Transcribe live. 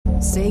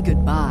Say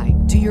goodbye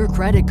to your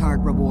credit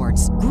card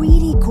rewards.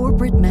 Greedy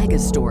corporate mega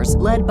stores,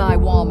 led by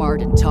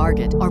Walmart and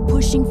Target, are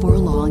pushing for a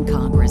law in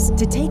Congress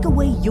to take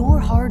away your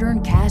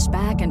hard-earned cash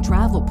back and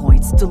travel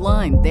points to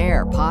line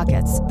their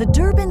pockets. The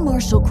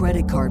Durbin-Marshall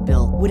credit card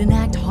bill would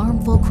enact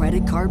harmful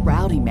credit card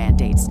routing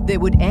mandates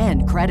that would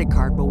end credit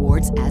card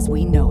rewards as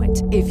we know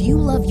it. If you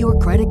love your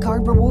credit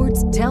card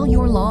rewards, tell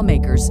your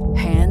lawmakers,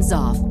 hands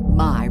off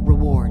my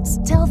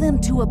rewards. Tell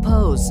them to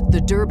oppose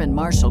the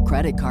Durbin-Marshall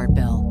credit card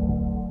bill.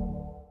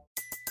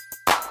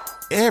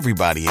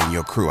 Everybody in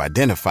your crew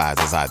identifies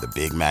as either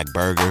Big Mac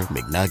Burger,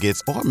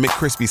 McNuggets, or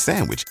McCrispy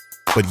Sandwich.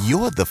 But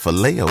you're the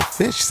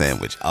Filet-O-Fish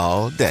Sandwich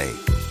all day.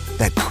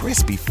 That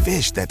crispy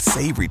fish, that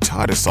savory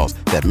tartar sauce,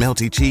 that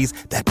melty cheese,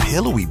 that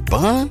pillowy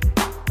bun.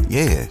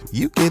 Yeah,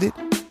 you get it.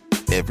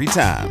 Every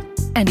time.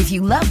 And if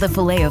you love the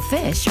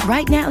Filet-O-Fish,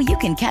 right now you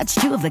can catch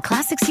two of the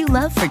classics you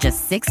love for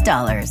just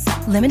 $6.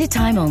 Limited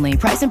time only.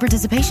 Price and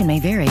participation may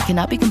vary.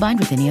 Cannot be combined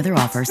with any other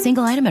offer.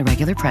 Single item at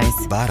regular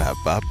price.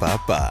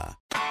 Ba-da-ba-ba-ba.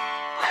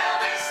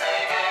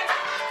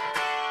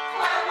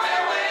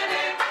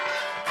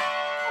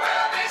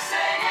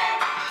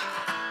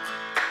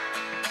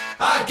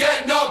 I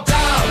get knocked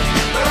down,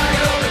 but I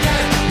get up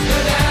again.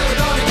 You're never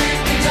gonna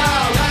keep me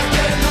down. I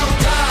get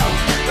knocked down,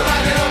 but I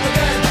get up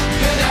again.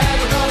 You're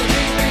never gonna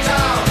keep me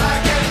down. I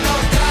get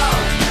knocked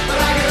down, but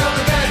I get up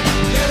again.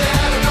 You're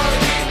never gonna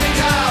keep me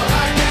down.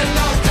 I get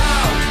knocked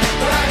down,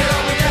 but I get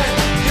up again.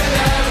 You're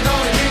never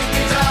gonna keep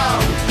me down.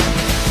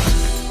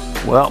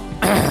 Well,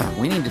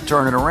 we need to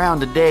turn it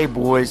around today,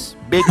 boys.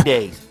 Big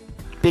days.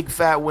 Big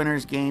Fat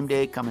Winners game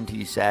day coming to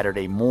you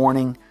Saturday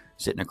morning.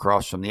 Sitting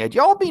across from the Edge.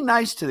 Y'all be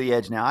nice to the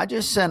Edge now. I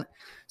just sent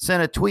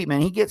a tweet,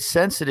 man. He gets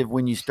sensitive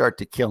when you start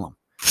to kill him.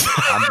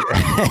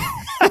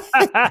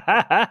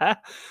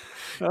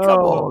 Come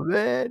on,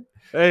 man.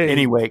 Hey,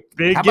 anyway,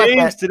 big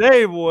games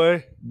today,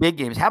 boy. Big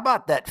games. How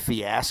about that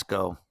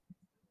fiasco?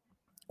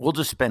 We'll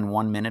just spend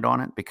 1 minute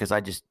on it because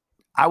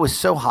I was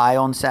so high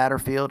on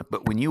Satterfield,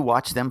 but when you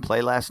watch them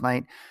play last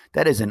night,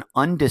 that is an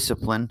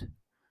undisciplined.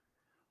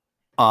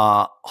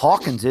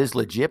 Hawkins is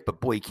legit, but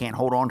boy, he can't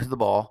hold on to the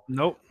ball.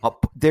 Nope.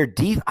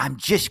 I'm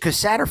just because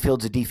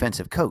Satterfield's a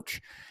defensive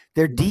coach.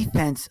 Their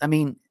defense, I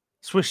mean,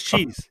 Swiss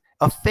cheese.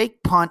 A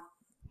fake punt.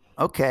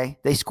 Okay,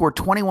 they scored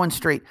 21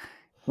 straight.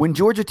 When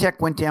Georgia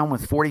Tech went down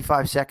with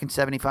 45 seconds,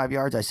 75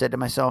 yards, I said to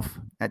myself,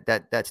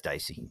 that's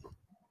dicey.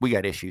 We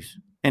got issues.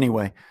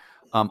 Anyway,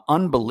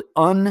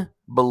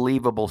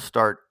 unbelievable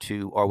start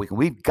to our weekend.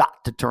 We've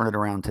got to turn it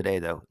around today,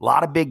 though. A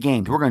lot of big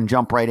games. We're going to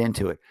jump right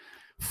into it.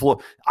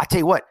 I tell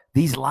you what,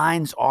 these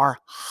lines are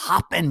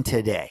hopping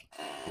today.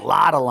 A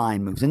lot of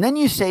line moves. And then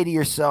you say to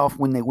yourself,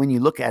 when you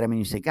look at them and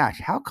you say, gosh,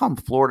 how come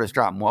Florida's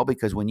dropping? Well,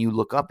 because when you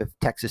look up, if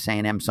Texas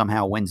A&M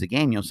somehow wins the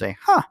game, you'll say,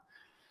 huh.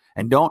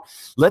 And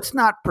let's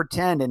not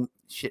pretend, and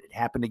shit, it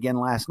happened again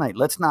last night.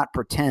 Let's not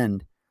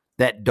pretend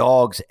that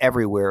dogs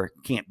everywhere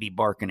can't be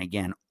barking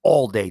again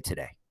all day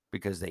today,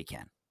 because they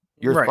can.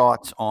 Your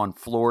thoughts on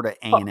Florida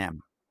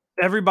A&M?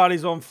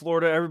 Everybody's on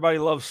Florida. Everybody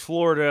loves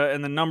Florida,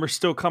 and the number's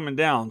still coming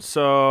down.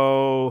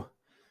 So,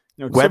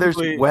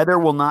 weather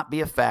will not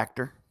be a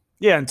factor.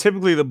 Yeah, and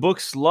typically the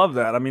books love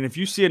that. I mean, if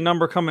you see a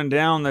number coming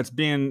down that's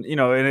being,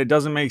 and it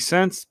doesn't make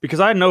sense,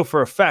 because I know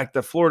for a fact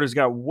that Florida's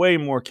got way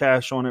more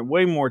cash on it,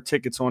 way more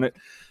tickets on it.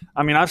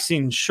 I mean, I've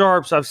seen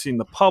sharps, I've seen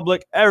the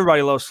public.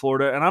 Everybody loves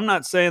Florida, and I'm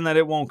not saying that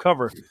it won't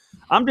cover.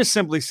 I'm just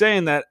simply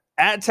saying that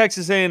at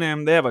Texas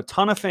A&M, they have a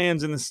ton of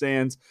fans in the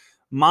stands.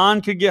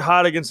 Mon could get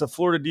hot against a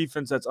Florida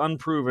defense that's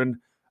unproven.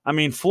 I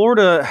mean,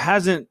 Florida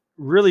hasn't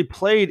really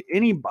played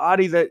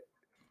anybody that,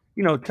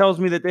 tells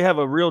me that they have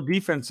a real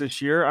defense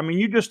this year. I mean,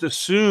 you just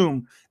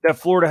assume that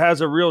Florida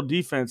has a real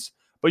defense,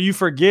 but you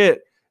forget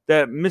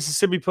that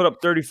Mississippi put up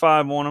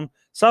 35 on them.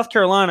 South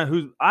Carolina,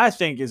 who I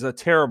think is a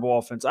terrible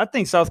offense. I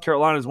think South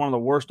Carolina is one of the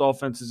worst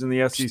offenses in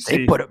the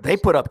SEC. They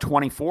put up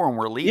 24 and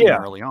were leading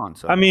early on.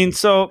 So I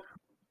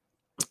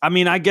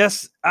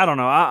guess, I don't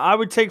know. I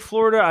would take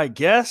Florida, I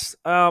guess.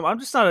 I'm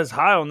just not as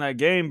high on that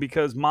game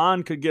because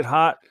Mon could get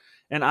hot.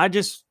 And I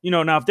just,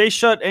 now if they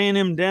shut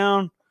A&M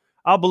down,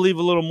 I'll believe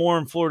a little more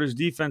in Florida's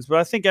defense. But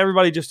I think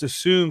everybody just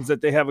assumes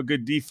that they have a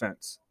good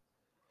defense.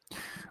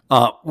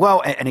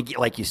 Well, and again,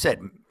 like you said,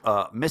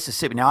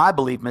 Mississippi. Now, I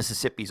believe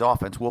Mississippi's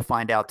offense, we'll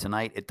find out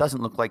tonight. It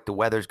doesn't look like the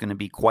weather's going to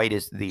be quite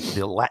as the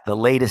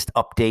latest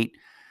update.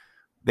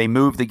 They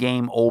moved the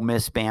game, Ole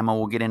Miss, Bama.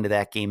 We'll get into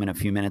that game in a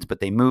few minutes, but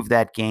they moved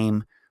that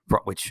game,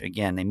 which,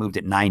 again, they moved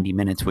it 90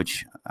 minutes,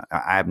 which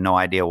I have no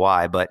idea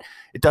why, but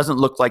it doesn't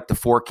look like the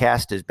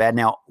forecast is bad.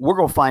 Now, we're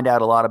going to find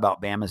out a lot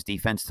about Bama's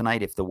defense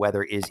tonight if the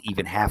weather is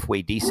even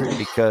halfway decent,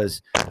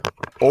 because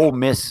Ole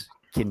Miss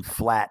can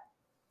flat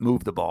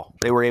move the ball.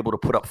 They were able to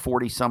put up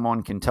 40-some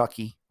on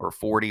Kentucky, or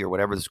 40 or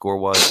whatever the score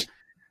was,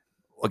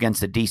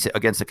 against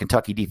the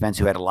Kentucky defense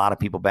who had a lot of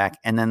people back,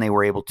 and then they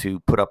were able to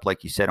put up,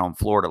 like you said, on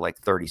Florida, like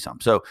 30-some.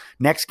 So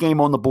next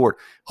game on the board,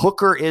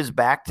 Hooker is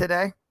back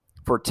today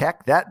for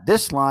Tech.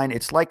 This line,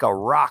 it's like a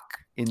rock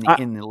in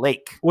the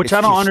lake, which I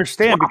don't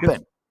understand because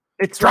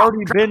it's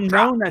already been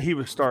known that he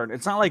was starting.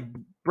 It's not like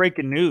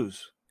breaking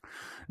news.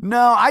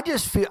 No, I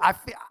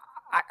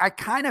I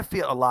kind of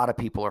feel a lot of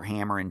people are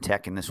hammering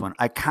Tech in this one.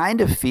 I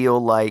kind of feel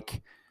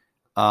like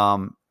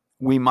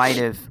we might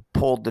have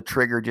pulled the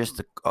trigger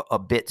just a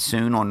bit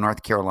soon on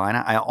North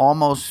Carolina. I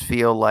almost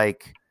feel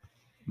like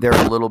they're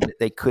a little bit,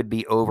 they could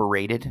be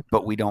overrated,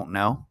 but we don't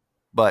know.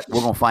 But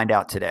we're going to find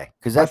out today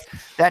because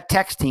that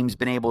Tech's team's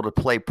been able to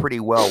play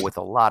pretty well with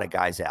a lot of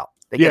guys out.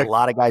 They get a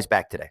lot of guys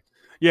back today.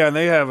 Yeah, and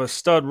they have a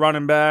stud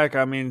running back.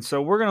 I mean,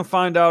 so we're going to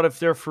find out if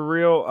they're for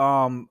real.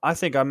 I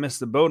think I missed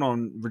the boat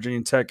on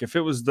Virginia Tech. If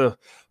it was the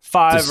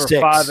 5 or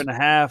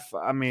 5.5,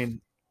 I mean,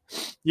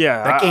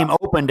 yeah. That game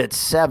opened at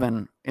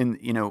 7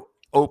 in,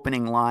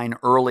 opening line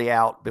early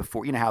out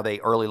before, how they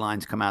early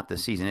lines come out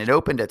this season. It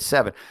opened at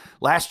 7.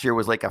 Last year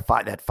was like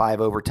that 5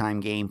 overtime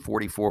game,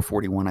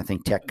 44-41. I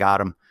think Tech got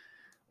them.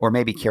 Or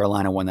maybe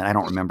Carolina won that. I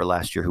don't remember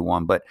last year who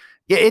won. But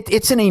yeah,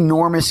 it's an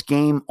enormous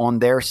game on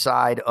their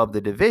side of the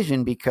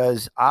division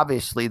because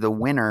obviously the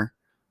winner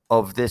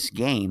of this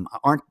game,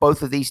 aren't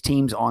both of these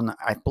teams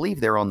I believe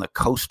they're on the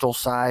coastal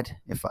side,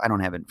 if I don't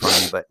have it in front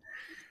of me. But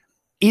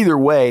either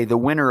way, the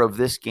winner of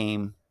this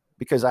game,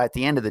 because at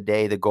the end of the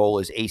day, the goal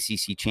is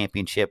ACC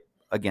championship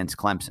against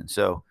Clemson.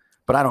 So,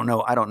 but I don't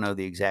know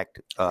the exact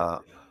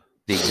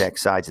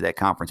sides of that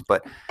conference.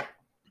 But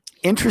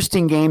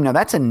interesting game. Now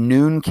that's a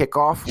noon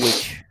kickoff,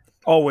 which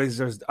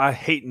always I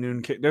hate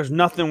noon kick. There's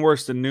nothing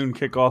worse than noon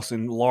kickoffs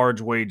and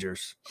large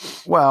wagers.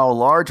 Well,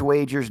 large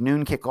wagers,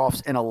 noon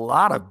kickoffs, and a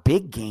lot of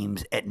big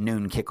games at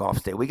noon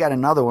kickoffs day. We got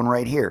another one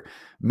right here.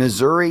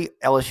 Missouri,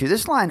 LSU.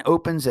 This line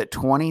opens at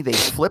 20. They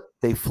flip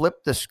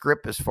the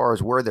script as far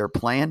as where they're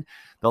playing.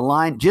 The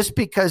line, just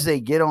because they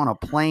get on a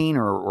plane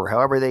or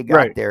however they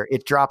got there,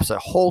 it drops a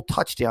whole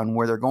touchdown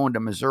where they're going to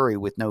Missouri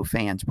with no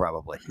fans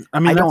probably. I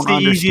mean, that's the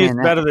easiest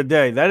bet of the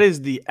day. That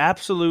is the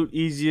absolute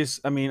easiest.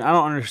 I mean, I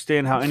don't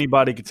understand how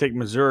anybody could take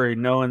Missouri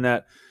knowing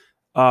that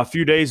a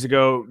few days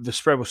ago the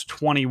spread was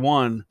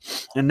 21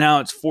 and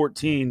now it's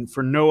 14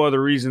 for no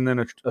other reason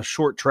than a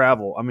short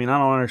travel. I mean, I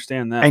don't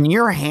understand that. And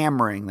you're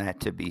hammering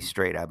that to be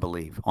straight, I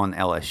believe, on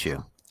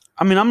LSU.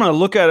 I mean, I'm going to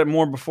look at it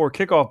more before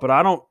kickoff, but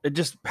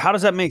how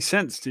does that make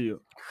sense to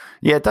you?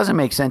 Yeah, it doesn't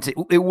make sense.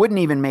 It wouldn't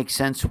even make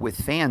sense with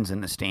fans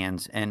in the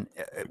stands. And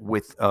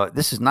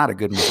this is not a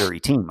good Missouri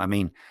team. I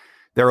mean,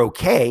 they're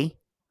okay,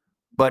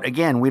 but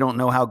again, we don't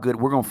know how good.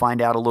 We're going to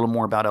find out a little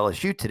more about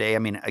LSU today. I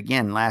mean,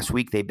 again, last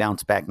week they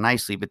bounced back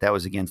nicely, but that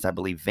was against, I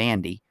believe,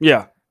 Vandy.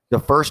 Yeah. The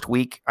first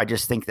week, I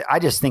just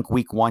think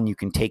week 1 you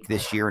can take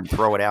this year and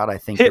throw it out. I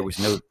think there was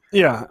no.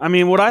 Yeah, I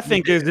mean, what I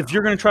think is if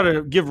you're going to try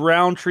to give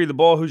Roundtree the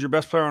ball, who's your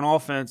best player on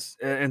offense,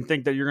 and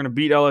think that you're going to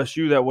beat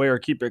LSU that way or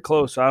keep it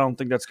close, I don't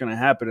think that's going to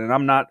happen. And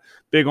I'm not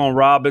big on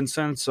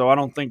Robinson, so I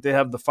don't think they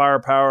have the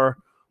firepower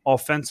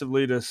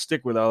offensively to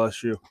stick with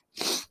LSU.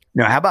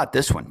 Now, how about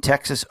this one?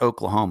 Texas,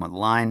 Oklahoma. The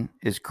line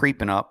is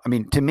creeping up. I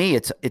mean, to me,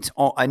 it's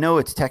all. I know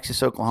it's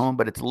Texas, Oklahoma,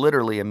 but it's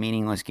literally a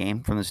meaningless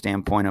game from the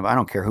standpoint of I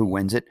don't care who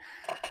wins it.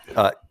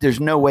 There's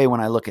no way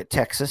when I look at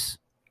Texas,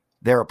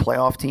 they're a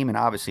playoff team, and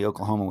obviously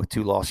Oklahoma with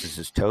 2 losses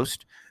is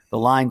toast. The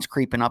line's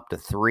creeping up to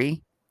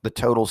 3. The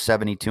total's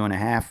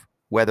 72.5.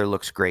 Weather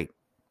looks great.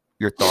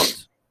 Your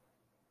thoughts?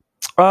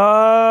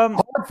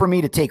 Hard for me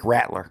to take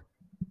Rattler.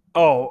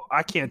 Oh,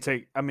 I can't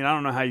take – I mean, I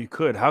don't know how you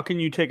could. How can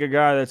you take a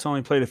guy that's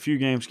only played a few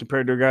games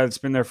compared to a guy that's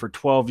been there for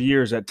 12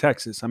 years at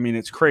Texas? I mean,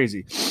 it's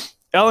crazy.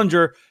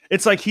 Ehlinger,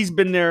 it's like he's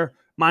been there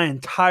my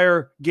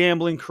entire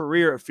gambling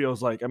career, it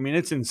feels like. I mean,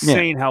 it's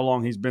insane how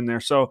long he's been there.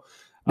 So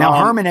now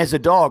Herman has a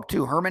dog,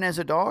 too. Herman has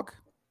a dog?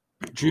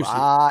 Juicy.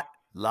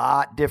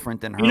 Lot different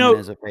than Herman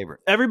as a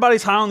favorite.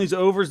 Everybody's high on these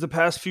overs the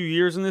past few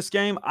years in this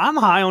game. I'm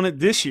high on it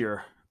this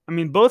year. I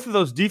mean, both of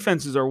those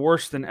defenses are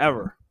worse than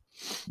ever.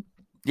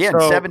 Yeah,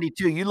 and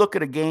 72, you look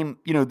at a game,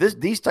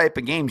 these type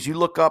of games, you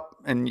look up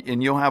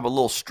and you'll have a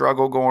little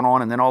struggle going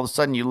on, and then all of a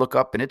sudden you look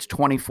up and it's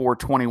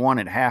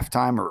 24-21 at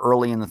halftime or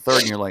early in the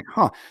third, and you're like,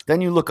 huh.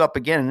 Then you look up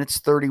again and it's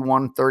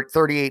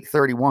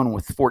 38-31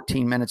 with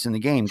 14 minutes in the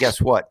game. Guess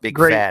what?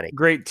 Fatty.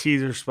 Great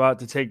teaser spot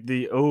to take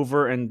the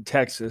over in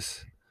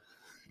Texas.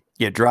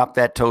 Yeah, drop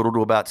that total to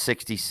about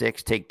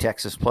 66, take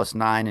Texas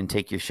 +9 and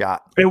take your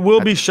shot. It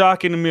will be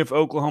shocking to me if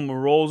Oklahoma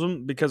rolls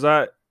them because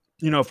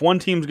if one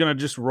team's going to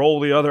just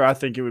roll the other, I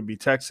think it would be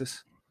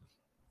Texas.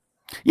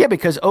 Yeah,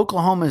 because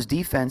Oklahoma's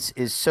defense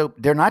is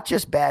they're not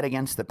just bad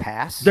against the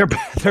pass. They're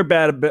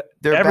bad at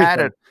bad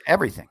at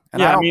everything.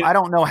 And I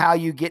don't know how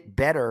you get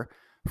better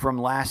from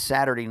last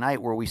Saturday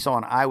night where we saw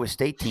an Iowa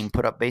State team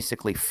put up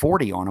basically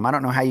 40 on them. I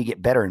don't know how you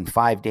get better in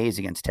 5 days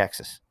against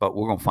Texas, but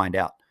we're going to find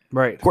out.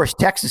 Right. Of course,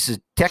 Texas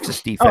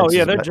defense. Oh,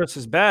 yeah, they're just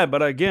as bad.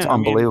 But again, it's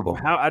unbelievable.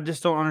 I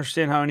just don't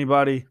understand how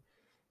anybody –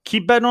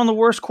 keep betting on the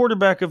worst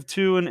quarterback of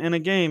 2 in a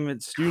game.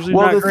 It's usually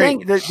not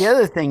great. The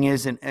other thing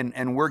is,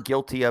 and we're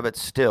guilty of it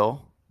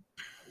still,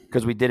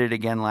 because we did it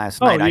again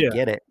last night. Yeah. I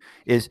get it.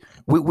 Is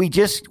we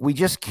just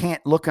can't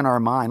look in our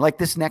mind like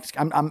this next.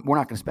 We're not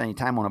going to spend any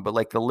time on it, but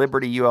like the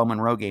Liberty UL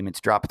Monroe game, it's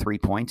dropped 3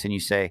 points, and you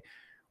say,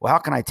 well, how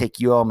can I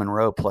take UL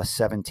Monroe plus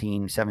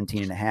 17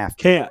 and a half?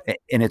 Can't.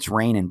 And it's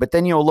raining. But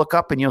then you'll look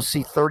up and you'll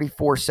see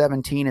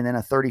 34-17 and then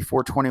a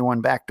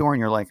 34-21 backdoor,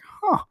 and you're like,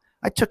 huh.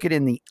 I took it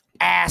in the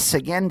ass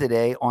again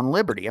today on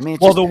Liberty. I mean,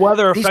 it's Well, just, the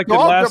weather these affected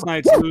dogs last are-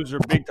 night's loser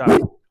big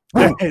time.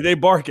 They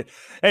bark it.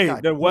 Hey, God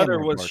the damn, weather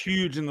they're was barking.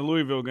 huge in the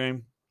Louisville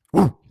game.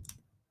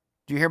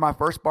 Do you hear my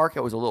first bark?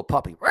 It was a little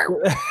puppy.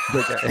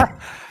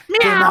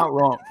 Came out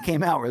wrong.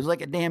 Came out. It was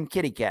like a damn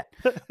kitty cat.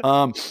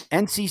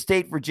 NC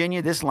State,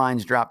 Virginia. This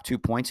line's dropped 2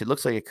 points. It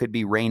looks like it could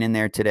be rain in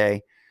there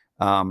today.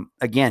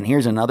 Again,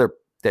 here's another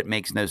that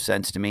makes no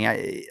sense to me.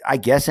 I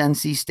guess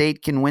NC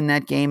State can win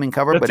that game and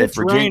cover, If but it's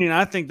if Virginia, raining,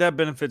 I think that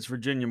benefits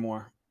Virginia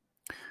more.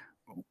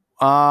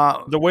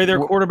 the The way their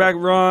quarterback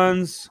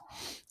runs,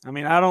 I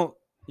mean,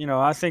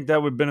 I think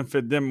that would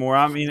benefit them more.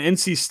 I mean,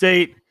 NC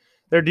State,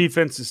 their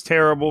defense is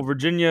terrible.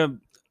 Virginia,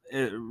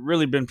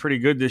 really been pretty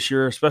good this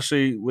year,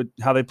 especially with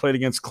how they played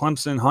against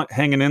Clemson,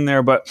 hanging in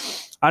there. But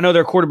I know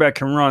their quarterback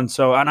can run,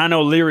 and I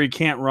know Leary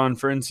can't run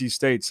for NC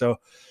State. So,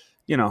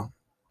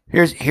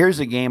 Here's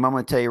a game I'm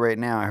going to tell you right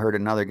now. I heard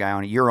another guy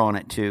on it. You're on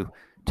it too.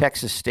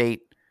 Texas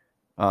State.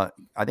 I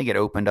think it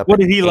opened up. What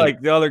at did he 8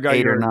 like? The other guy,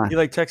 8 or 9. He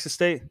like Texas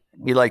State?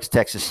 He likes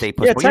Texas State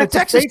plus. Yeah, Well,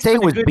 Texas State's State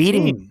been a was good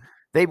beating. team.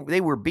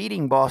 They were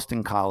beating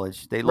Boston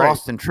College. They Right.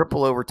 lost in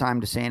triple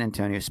overtime to San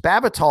Antonio.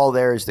 Spavital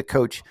there is the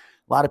coach.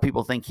 A lot of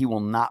people think he will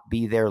not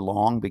be there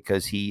long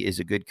because he is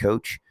a good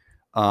coach.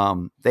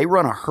 They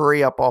run a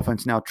hurry-up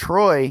offense. Now,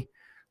 Troy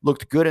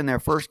looked good in their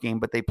first game,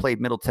 but they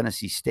played Middle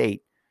Tennessee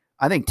State.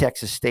 I think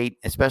Texas State,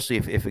 especially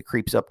if it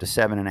creeps up to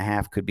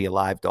 7.5, could be a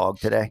live dog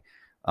today.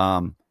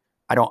 I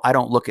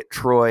don't look at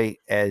Troy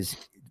as,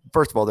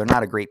 first of all, they're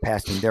not a great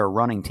pass team. They're a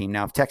running team.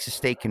 Now, if Texas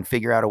State can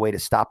figure out a way to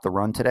stop the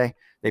run today,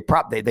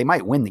 they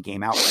might win the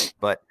game outright.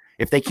 But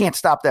if they can't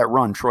stop that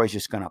run, Troy's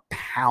just going to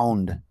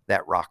pound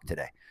that rock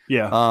today.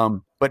 Yeah.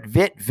 But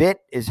Vitt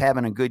is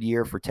having a good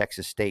year for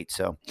Texas State,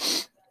 so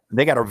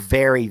they got a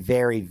very,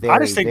 very, very. I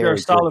just think they're a very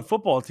solid good-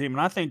 football team, and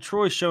I think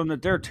Troy's shown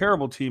that they're a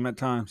terrible team at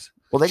times.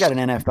 Well, they got an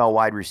NFL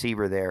wide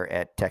receiver there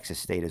at Texas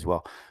State as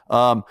well.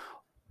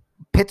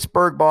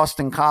 Pittsburgh,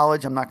 Boston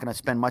College. I'm not going to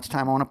spend much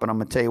time on it, but I'm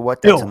going to tell you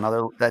what.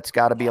 That's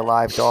got to be a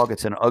live dog.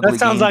 It's an ugly. That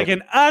sounds game, like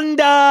an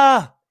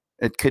under.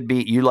 It could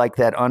be. You like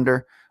that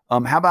under?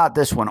 How about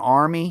this one?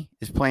 Army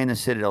is playing the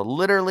Citadel.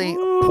 Literally,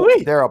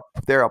 Ooh-wee.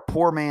 they're a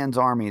poor man's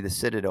Army, the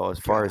Citadel, as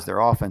far as their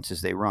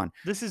offenses they run.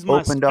 This is my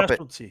Opened up at-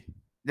 specialty.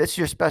 This is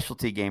your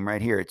specialty game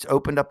right here. It's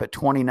opened up at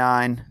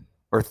 29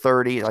 or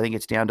 30. I think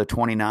it's down to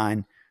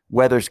 29.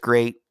 Weather's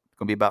great. It's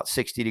going to be about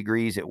 60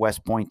 degrees at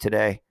West Point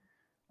today.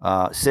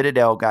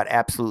 Citadel got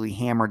absolutely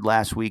hammered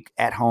last week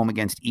at home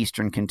against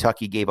Eastern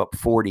Kentucky, gave up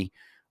 40.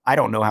 I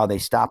don't know how they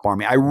stop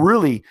Army.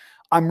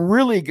 I'm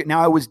really good.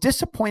 Now, I was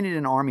disappointed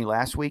in Army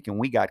last week, and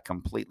we got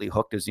completely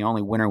hooked as the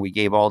only winner we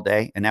gave all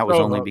day, and that was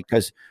only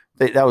because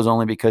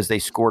they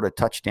scored a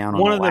touchdown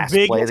on One the of last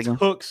the play of the biggest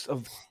game. hooks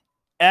of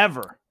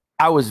ever.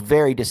 I was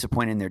very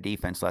disappointed in their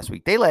defense last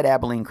week. They let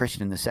Abilene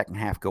Christian in the second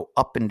half go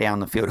up and down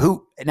the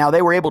field. Now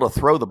they were able to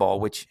throw the ball,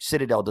 which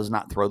Citadel does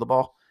not throw the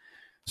ball.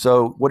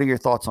 So what are your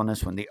thoughts on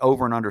this one? The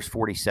over and under is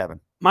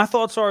 47. My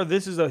thoughts are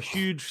this is a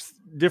huge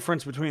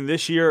difference between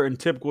this year and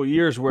typical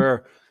years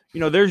where,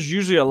 there's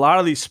usually a lot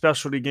of these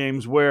specialty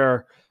games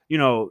where,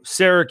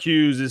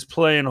 Syracuse is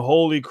playing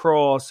Holy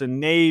Cross and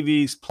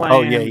Navy's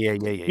playing. Oh, yeah.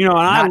 And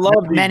I love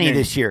not these many games.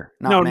 this year.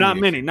 Not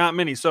this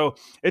many. So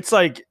it's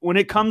like when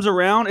it comes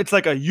around, it's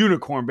like a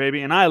unicorn,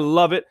 baby, and I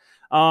love it.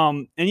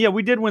 And yeah,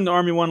 we did win the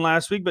Army one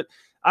last week, but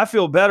I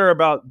feel better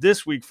about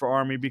this week for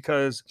Army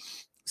because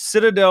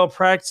Citadel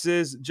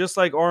practices just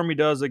like Army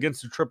does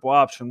against the triple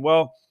option.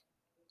 Well,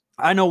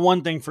 I know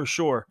one thing for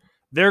sure.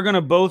 They're going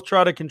to both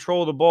try to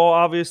control the ball,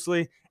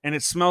 obviously, and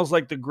it smells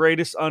like the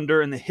greatest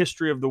under in the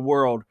history of the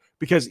world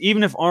because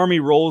even if Army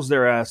rolls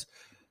their ass,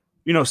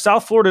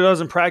 South Florida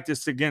doesn't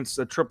practice against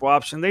a triple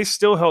option. They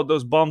still held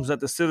those bums at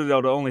the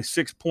Citadel to only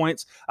 6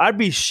 points. I'd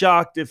be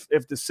shocked if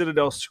the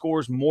Citadel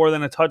scores more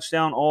than a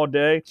touchdown all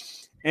day.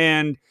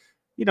 And,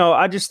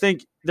 I just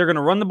think they're going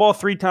to run the ball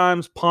 3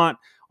 times, punt.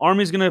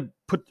 Army's going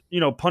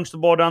to punch the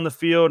ball down the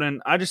field.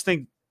 And I just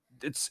think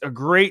it's a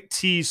great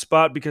tease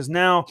spot because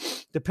now,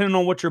 depending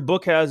on what your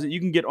book has, you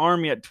can get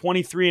Army at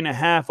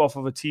 23.5 off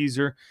of a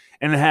teaser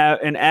and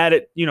add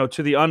it,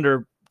 to the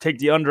under, take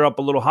the under up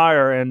a little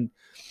higher. And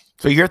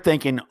So you're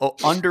thinking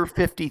under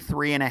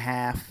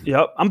 53.5.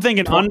 Yep. I'm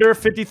thinking under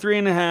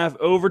 53.5,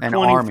 over And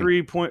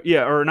 23 point.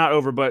 Yeah. Or not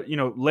over, but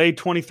lay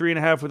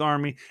 23.5 with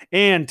Army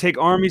and take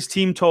Army's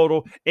team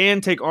total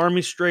and take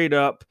Army straight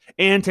up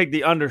and take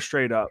the under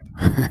straight up.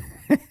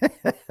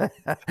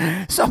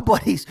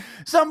 Somebody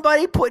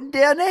putting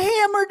down the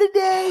hammer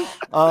today.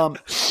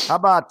 How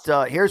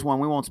about here's one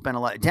we won't spend a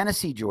lot.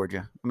 Tennessee,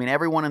 Georgia. I mean,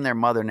 everyone and their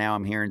mother now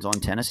I'm hearing is on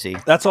Tennessee.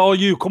 That's all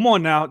you. Come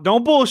on now.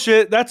 Don't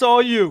bullshit. That's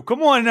all you.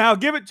 Come on now.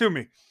 Give it to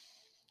me.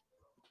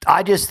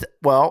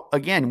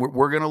 Again,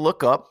 we're going to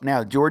look up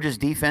now. Georgia's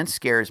defense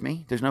scares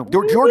me. There's no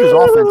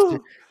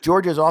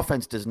Georgia's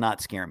offense does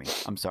not scare me.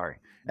 I'm sorry.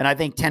 And I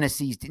think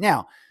Tennessee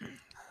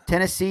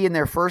in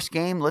their first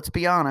game, let's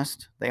be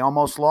honest, they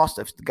almost lost.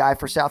 If the guy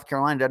for South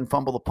Carolina doesn't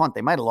fumble the punt,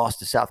 they might have lost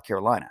to South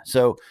Carolina.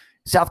 So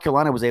South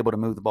Carolina was able to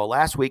move the ball.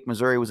 Last week,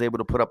 Missouri was able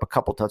to put up a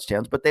couple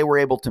touchdowns, but they were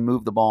able to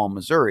move the ball in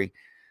Missouri.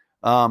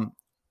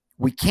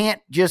 we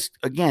can't just,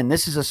 again,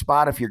 this is a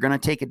spot if you're going to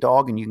take a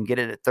dog and you can get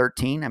it at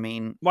 13. I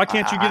mean, Why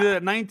can't you get it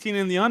at 19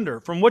 in the under?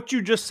 From what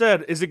you just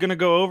said, is it going to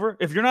go over?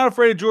 If you're not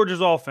afraid of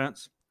Georgia's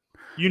offense,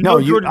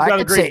 Georgia's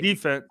got a great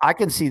defense. I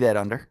can see that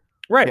under.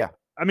 Right. Yeah.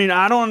 I mean,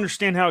 I don't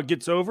understand how it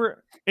gets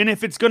over. And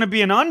if it's going to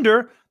be an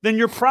under, then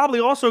you're probably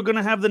also going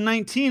to have the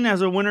 19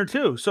 as a winner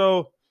too.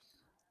 So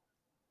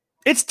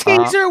it's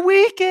teaser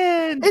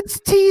weekend. It's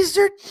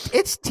teaser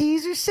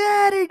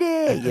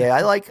Saturday.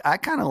 Yeah, I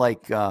kind of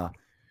like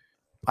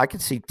I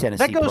could see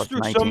Tennessee. That goes plus through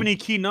 19. so many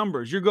key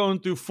numbers. You're going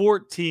through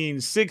 14,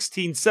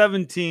 16,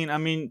 17. I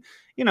mean,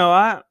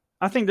 I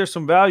think there's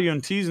some value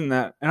in teasing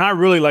that. And I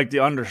really like the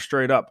under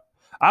straight up.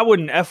 I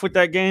wouldn't F with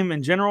that game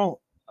in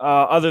general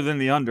other than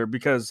the under,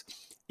 because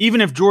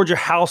even if Georgia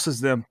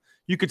houses them,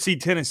 you could see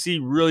Tennessee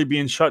really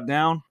being shut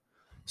down.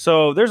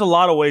 So there's a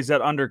lot of ways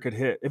that under could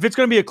hit. If it's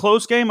going to be a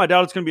close game, I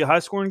doubt it's going to be a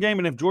high-scoring game.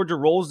 And if Georgia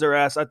rolls their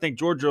ass, I think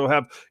Georgia will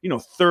have,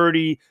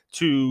 30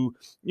 to,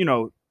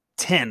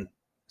 10,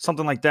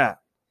 something like that.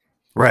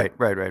 Right.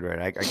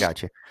 I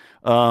got you.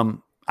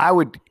 I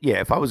would,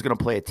 if I was going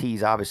to play a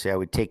tease, obviously I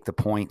would take the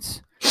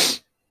points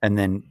and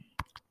then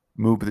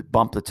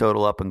bump the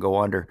total up and go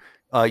under.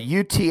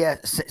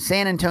 UTS,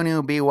 San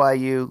Antonio,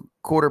 BYU,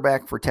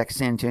 quarterback for Texas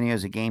San Antonio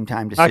is a game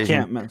time decision. I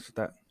can't mess with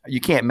that.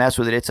 You can't mess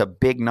with it. It's a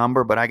big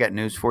number, but I got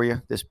news for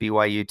you. This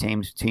BYU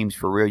team's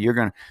for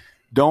real.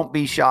 Don't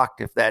be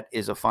shocked if that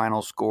is a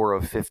final score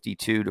of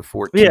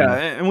 52-14. Yeah,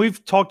 and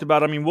we've talked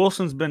about,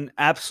 Wilson's been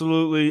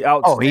absolutely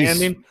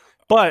outstanding,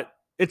 but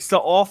it's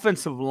the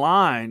offensive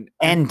line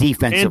and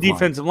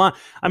defensive line.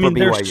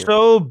 They're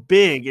so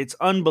big. It's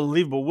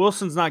unbelievable.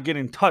 Wilson's not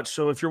getting touched.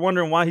 So if you're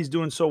wondering why he's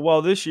doing so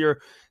well this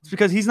year, it's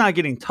because he's not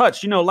getting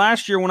touched.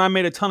 Last year when I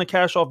made a ton of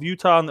cash off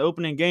Utah in the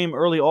opening game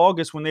early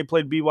August when they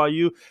played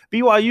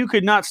BYU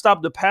could not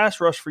stop the pass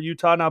rush for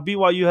Utah. Now,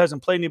 BYU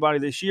hasn't played anybody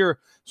this year,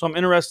 so I'm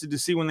interested to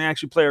see when they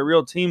actually play a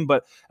real team.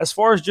 But as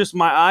far as just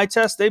my eye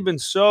test, they've been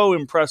so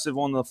impressive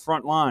on the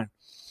front line.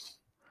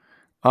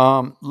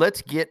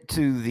 Let's get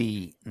to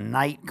the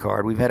night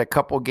card. We've had a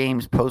couple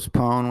games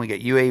postponed. We got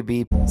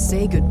UAB.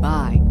 Say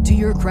goodbye to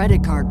your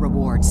credit card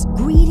rewards.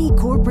 Greedy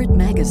corporate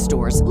mega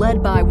stores,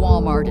 led by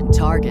Walmart and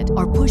Target,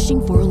 are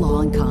pushing for a law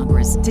in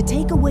Congress to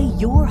take away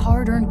your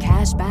hard-earned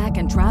cash back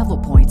and travel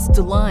points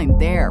to line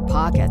their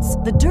pockets.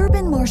 The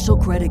Durbin-Marshall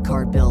credit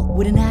card bill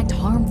would enact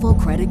harmful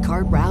credit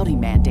card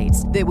routing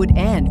mandates that would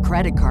end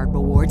credit card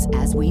rewards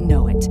as we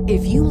know it.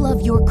 If you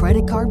love your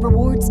credit card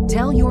rewards,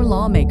 tell your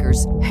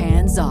lawmakers,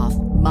 hands off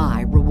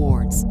my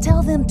rewards.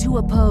 Tell them to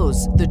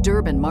oppose the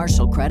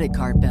Durbin-Marshall credit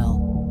card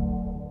bill.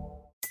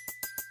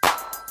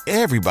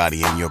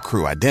 Everybody in your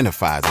crew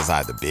identifies as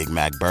either Big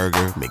Mac Burger,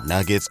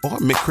 McNuggets, or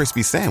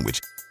McCrispy Sandwich.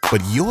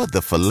 But you're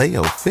the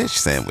Filet-O-Fish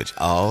Sandwich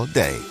all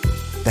day.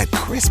 That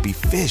crispy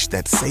fish,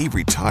 that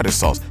savory tartar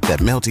sauce, that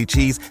melty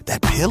cheese,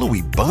 that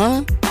pillowy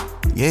bun.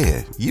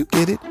 Yeah, you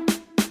get it.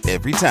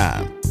 Every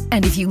time.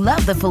 And if you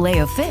love the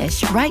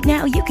Filet-O-Fish, right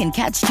now you can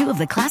catch two of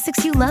the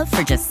classics you love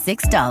for just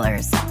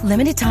 $6.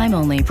 Limited time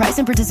only. Price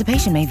and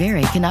participation may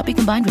vary. Cannot be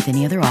combined with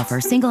any other offer.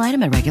 Single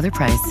item at regular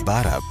price.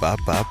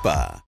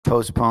 Ba-da-ba-ba-ba.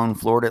 Postponed.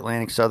 Florida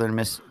Atlantic, Southern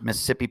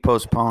Mississippi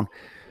postponed.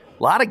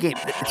 A lot of games.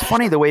 It's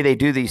funny the way they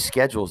do these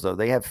schedules, though.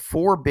 They have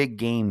 4 big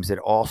games that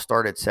all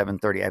start at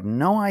 7:30. I have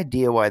no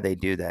idea why they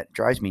do that. It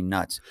drives me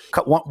nuts.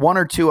 Cut one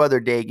or two other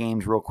day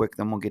games real quick,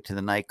 then we'll get to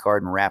the night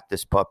card and wrap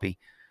this puppy.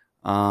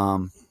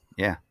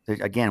 Yeah.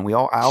 Again,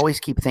 I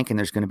always keep thinking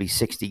there's going to be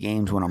 60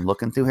 games when I'm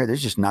looking through here.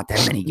 There's just not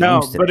that many games.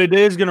 No, today. but it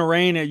is going to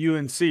rain at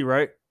UNC,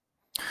 right?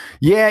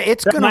 Yeah,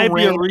 it's going to rain. That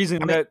might be a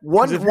reason if it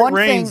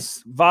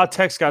rains,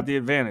 Va-Tech's got the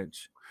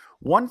advantage.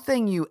 One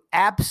thing you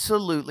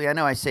absolutely, I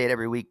know I say it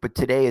every week, but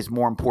today is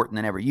more important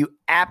than ever.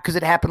 Because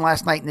it happened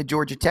last night in the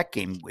Georgia Tech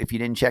game. If you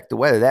didn't check the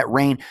weather, that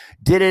rain,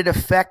 did it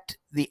affect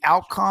the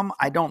outcome?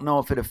 I don't know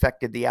if it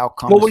affected the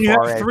outcome. Well, when you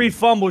have 3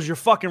 fumbles, you're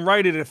fucking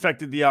right. It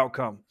affected the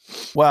outcome.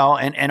 Well,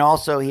 and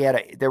also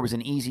there was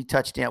an easy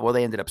touchdown. Well,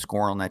 they ended up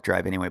scoring on that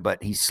drive anyway,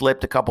 but he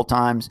slipped a couple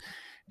times.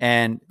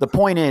 And the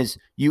point is,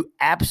 you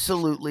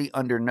absolutely,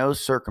 under no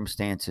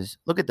circumstances,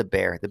 look at the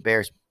Bear. The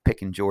Bear's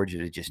picking Georgia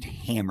to just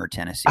hammer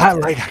Tennessee.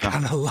 I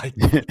kind of like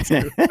it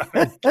too.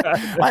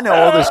 I know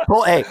all this.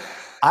 Hey,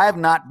 I have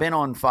not been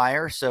on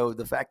fire, so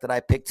the fact that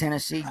I picked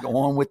Tennessee, go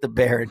on with the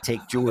Bear and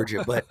take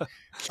Georgia. But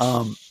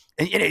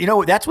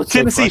that's what's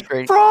Tennessee so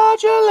frustrating.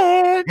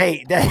 Fraudulent.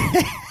 Hey,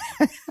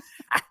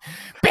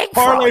 big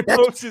parlay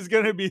post is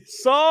going to be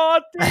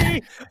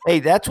salty. Hey,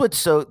 that's what's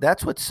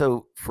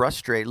so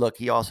frustrating. Look,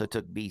 he also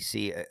took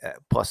BC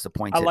plus the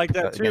points. I like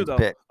that too, though.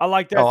 Pitt. I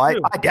like that too.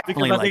 I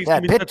definitely like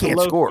that. Pitt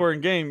can't score.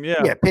 Game,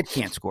 yeah, Pitt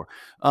can't score.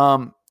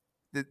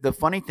 The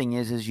funny thing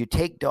is you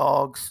take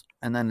dogs,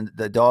 and then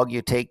the dog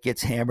you take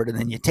gets hammered, and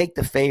then you take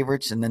the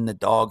favorites, and then the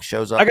dog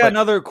shows up. I got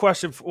another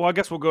question. Well, I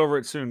guess we'll go over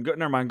it soon.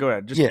 Never mind. Go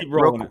ahead. Just keep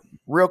rolling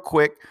real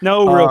quick.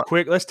 No, real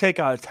quick. Let's take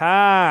our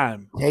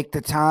time. Take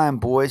the time,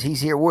 boys. He's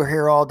here. We're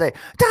here all day.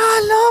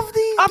 I love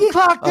these. I'm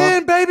clocked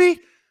in, baby.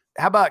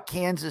 How about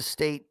Kansas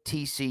State,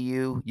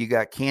 TCU? You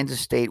got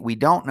Kansas State. We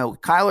don't know.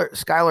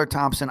 Skylar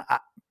Thompson.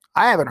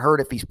 I haven't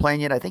heard if he's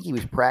playing yet. I think he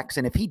was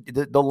practicing. If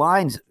the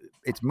lines,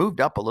 it's moved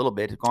up a little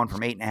bit. It's gone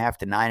from 8.5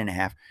 to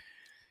 9.5.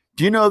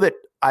 Do you know that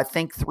I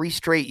think 3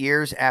 straight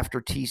years after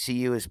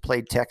TCU has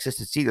played Texas,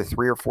 it's either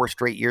 3 or 4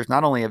 straight years.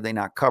 Not only have they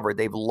not covered,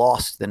 they've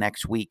lost the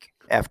next week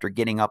after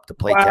getting up to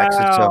play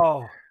Texas.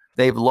 So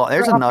they've lost.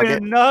 There's a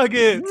nugget.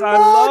 Nuggets. I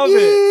love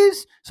it.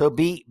 So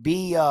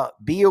be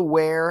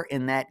aware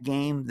in that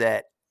game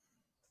that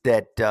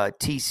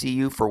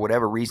TCU, for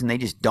whatever reason, they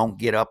just don't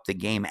get up the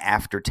game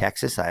after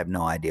Texas. I have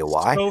no idea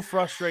why. So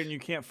frustrating. You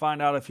can't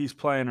find out if he's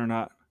playing or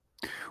not.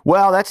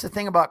 Well, that's the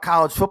thing about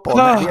college football.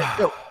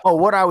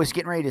 What I was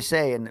getting ready to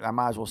say, and I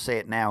might as well say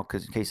it now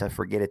because in case I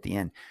forget at the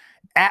end.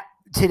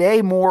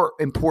 Today, more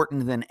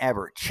important than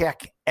ever,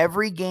 check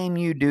every game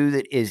you do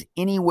that is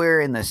anywhere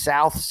in the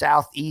South,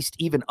 Southeast,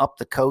 even up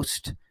the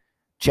coast.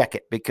 Check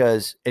it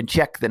and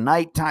check the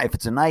night time. If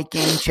it's a night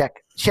game,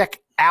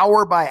 check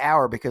hour by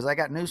hour, because I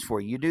got news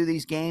for you. You do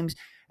these games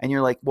and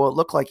you're like, well, it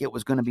looked like it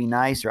was going to be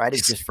nice, or I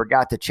just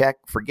forgot to check.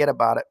 Forget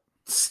about it.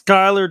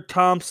 Skylar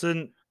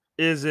Thompson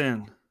is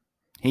in.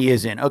 He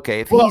is in. Okay.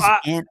 If Well,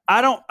 he's in,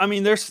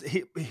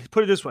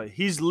 put it this way.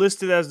 He's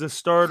listed as the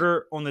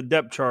starter on the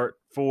depth chart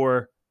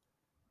for,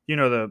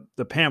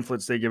 the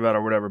pamphlets they give out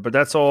or whatever. But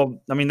that's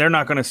all. I mean, they're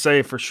not going to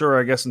say for sure,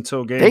 I guess,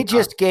 until game they time.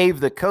 just gave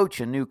the coach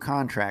a new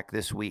contract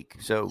this week.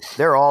 So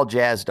they're all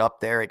jazzed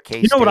up there at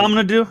K-State. You know what I'm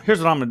going to do? Here's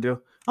what I'm going to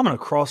do. I'm going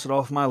to cross it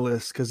off my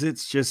list because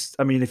it's just,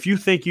 I mean, if you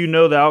think you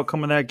know the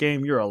outcome of that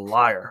game, you're a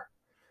liar.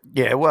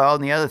 Yeah, well,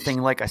 and the other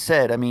thing, like I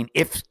said, I mean,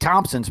 if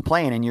Thompson's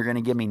playing and you're going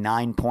to give me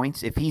 9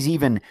 points, if he's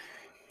even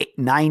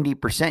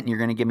 90% and you're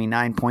going to give me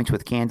 9 points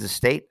with Kansas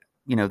State,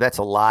 that's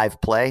a live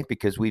play,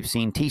 because we've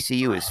seen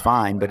TCU is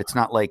fine, but it's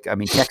not like, I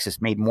mean,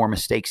 Texas made more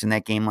mistakes in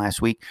that game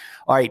last week.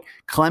 All right,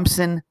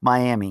 Clemson,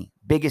 Miami,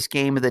 biggest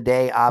game of the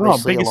day,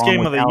 obviously. Biggest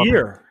game of the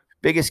year.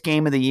 Biggest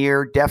game of the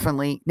year,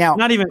 definitely. Now,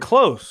 not even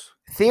close.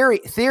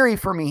 Theory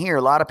for me here,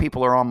 a lot of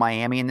people are on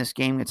Miami in this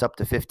game. It's up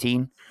to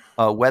 15.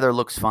 Weather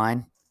looks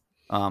fine.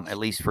 At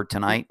least for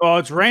tonight. Oh,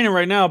 it's raining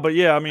right now, but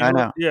yeah, I mean, I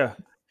know. Yeah.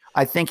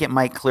 I think it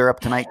might clear up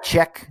tonight.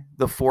 Check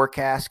the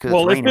forecast, because if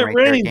it's raining it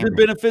rains, it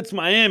benefits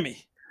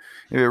Miami.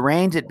 If it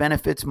rains, it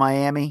benefits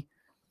Miami.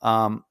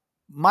 I'm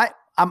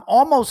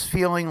almost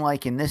feeling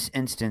like in this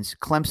instance,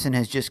 Clemson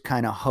has just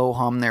kind of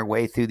ho-hummed their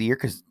way through the year.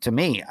 Because to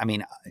me, I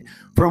mean,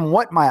 from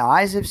what my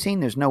eyes have seen,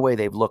 there's no way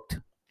they've looked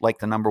like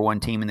the number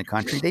 1 team in the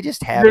country. They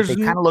just haven't. They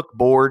kind of look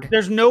bored.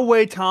 There's no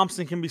way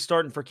Thompson can be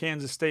starting for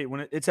Kansas State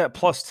when it's at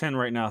 +10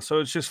 right now. So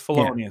it's just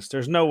felonious. Yeah.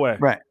 There's no way.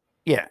 Right.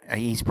 Yeah.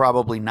 He's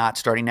probably not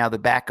starting now. The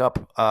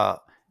backup,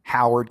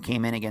 Howard,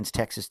 came in against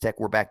Texas Tech.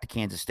 We're back to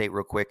Kansas State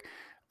real quick.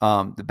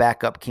 The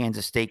backup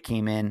Kansas State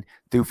came in,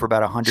 threw for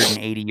about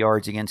 180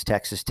 yards against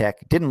Texas Tech.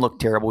 Didn't look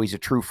terrible. He's a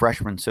true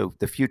freshman, so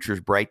the future's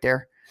bright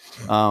there.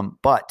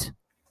 But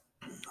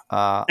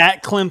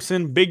at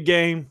Clemson, big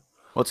game.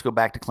 Let's go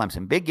back to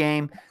Clemson. Big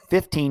game.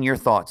 15, your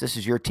thoughts. This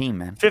is your team,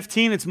 man.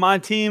 15, it's my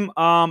team.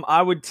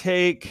 I would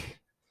take.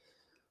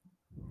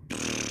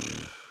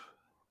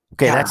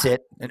 Okay, that's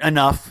it.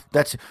 Enough.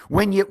 That's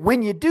when you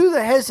do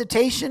the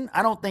hesitation.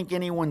 I don't think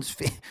anyone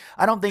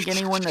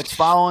that's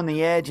following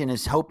the edge and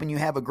is hoping you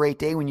have a great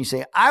day when you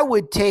say, I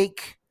would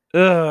take.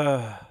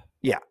 Yeah,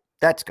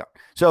 that's go.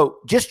 So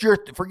just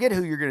forget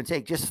who you're going to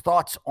take. Just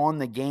thoughts on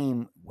the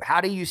game. How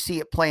do you see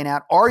it playing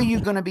out? Are you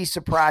going to be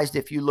surprised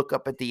if you look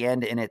up at the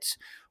end and it's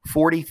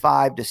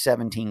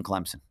 45-17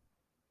 Clemson?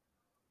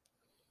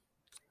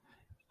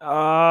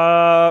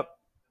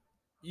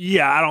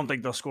 Yeah, I don't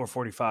think they'll score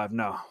 45.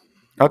 No.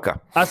 Okay.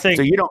 I think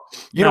so. You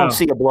don't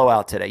see a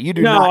blowout today. You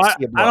do not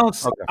see a blowout. I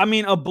don't. Okay. I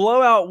mean, a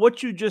blowout.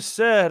 What you just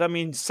said. I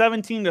mean,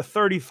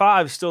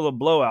 17-35 is still a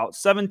blowout.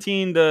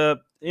 17 to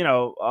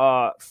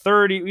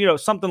 30.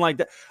 Something like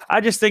that.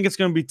 I just think it's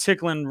going to be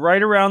tickling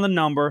right around the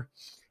number.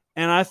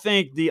 And I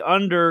think the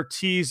under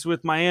tease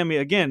with Miami,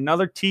 again,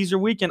 another teaser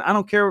weekend. I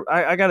don't care.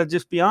 I got to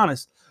just be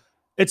honest.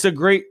 It's a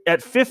great –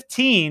 at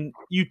 15,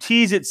 you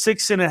tease at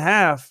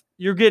 6.5.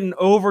 You're getting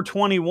over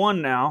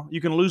 21 now. You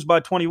can lose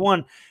by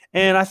 21.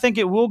 And I think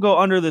it will go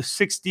under the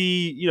 6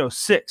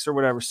 or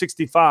whatever,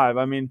 65.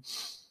 I mean,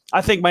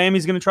 I think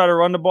Miami's going to try to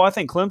run the ball. I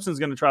think Clemson's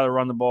going to try to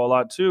run the ball a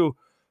lot too.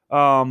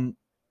 I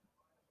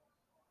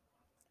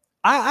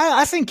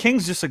think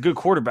King's just a good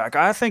quarterback.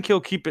 I think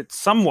he'll keep it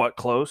somewhat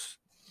close.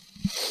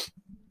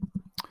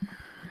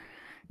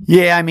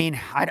 Yeah, I mean,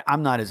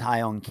 I'm not as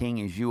high on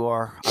King as you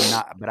are. I'm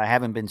not, but I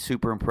haven't been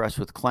super impressed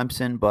with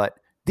Clemson. But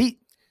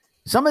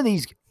some of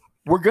these,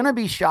 we're going to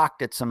be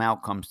shocked at some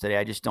outcomes today.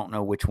 I just don't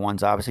know which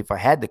ones. Obviously, if I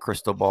had the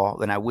crystal ball,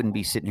 then I wouldn't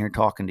be sitting here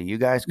talking to you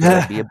guys,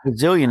 because I'd be a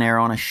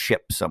bazillionaire on a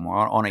ship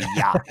somewhere, on a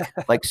yacht.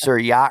 Like Sir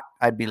Yacht,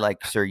 I'd be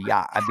like Sir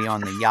Yacht. I'd be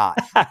on the yacht.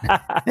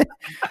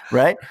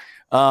 Right?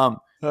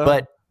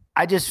 But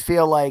I just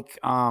feel like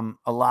a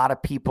lot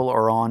of people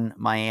are on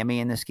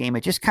Miami in this game.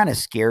 It just kind of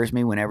scares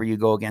me whenever you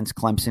go against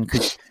Clemson,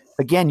 because,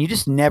 again, you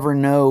just never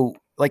know.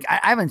 Like, I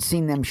haven't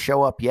seen them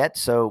show up yet,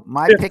 so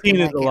my 15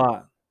 is a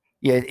lot.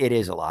 Yeah, it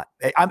is a lot.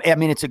 I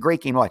mean, it's a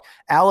great game to watch.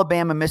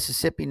 Alabama,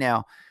 Mississippi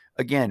now.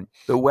 Again,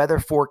 the weather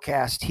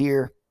forecast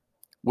here,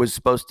 was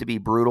supposed to be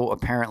brutal.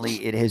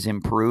 Apparently, it has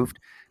improved.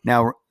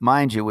 Now,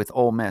 mind you, with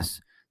Ole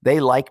Miss, they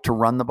like to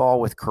run the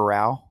ball with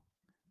Corral.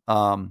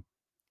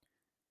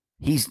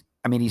 He's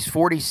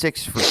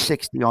 46 for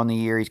 60 on the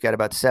year. He's got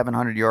about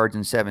 700 yards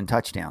and 7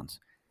 touchdowns.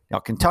 Now,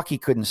 Kentucky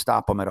couldn't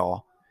stop him at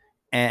all.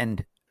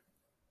 And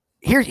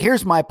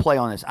here's my play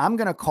on this. I'm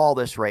going to call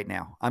this right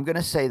now. I'm going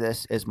to say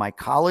this as my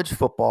college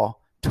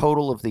football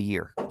total of the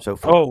year. So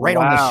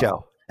on this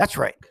show. That's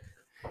right.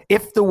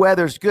 If the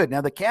weather's good.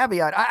 Now, the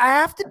caveat, I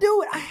have to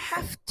do it. I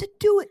have to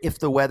do it if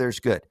the weather's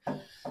good.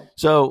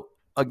 So,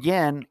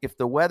 again, if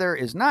the weather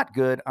is not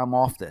good, I'm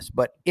off this.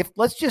 But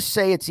let's just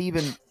say it's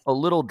even a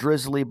little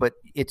drizzly, but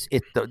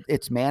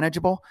it's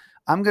manageable.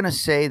 I'm going to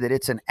say that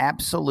it's an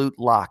absolute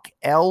lock.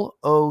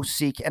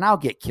 LOC. And I'll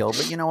get killed,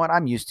 but you know what?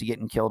 I'm used to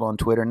getting killed on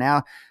Twitter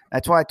now.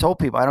 That's why I told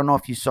people. I don't know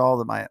if you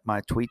saw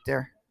my tweet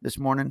there this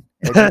morning.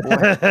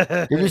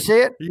 Did you see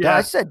it? Yeah.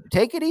 I said,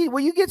 take it easy.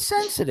 Well, you get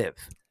sensitive.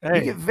 Hey.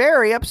 You get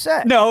very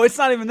upset. No, it's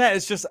not even that.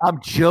 It's just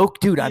I'm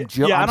joking. Yeah,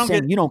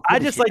 you don't. I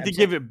just like to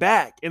give it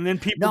back, and then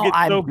people get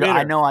so bitter.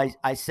 I know.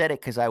 I said it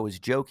because I was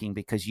joking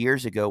because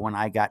years ago when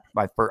I got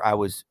my first, I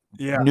was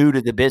new to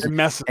the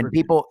business, and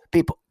people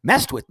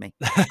messed with me.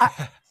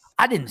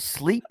 I didn't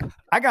sleep.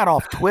 I got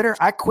off Twitter.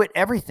 I quit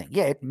everything.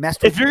 Yeah, it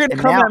messed with me. If you're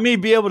gonna come at me,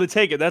 be able to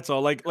take it. That's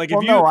all. If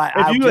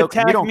you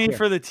attack me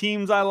for the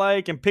teams I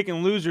like and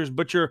picking losers,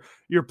 but your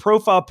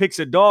profile picks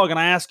a dog, and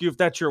I ask you if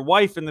that's your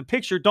wife in the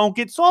picture, don't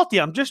get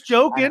salty. I'm just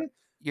joking.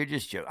 You're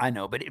just joking. I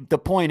know, but the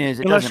point is,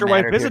 unless your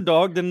wife is a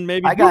dog, then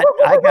maybe I got.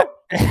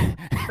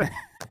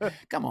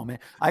 Come on, man.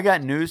 I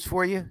got news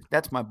for you.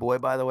 That's my boy,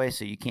 by the way,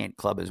 so you can't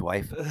club his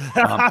wife.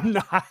 I'm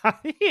not.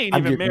 He ain't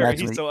even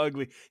married. He's so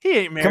ugly. He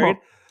ain't married.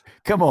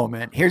 Come on,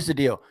 man. Here's the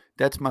deal.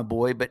 That's my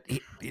boy. But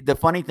the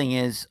funny thing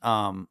is,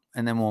 and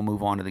then we'll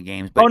move on to the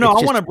games. But I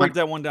want to break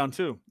that one down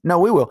too. No,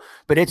 we will.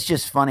 But it's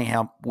just funny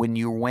how when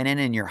you're winning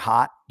and you're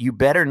hot, you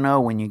better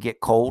know when you get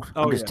cold.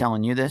 I'm just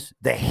telling you this.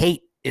 The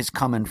hate is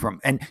coming from,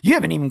 and you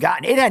haven't even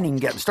gotten, it hadn't even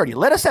gotten started.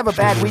 Let us have a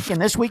bad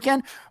weekend this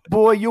weekend.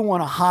 Boy, you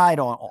want to hide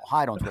on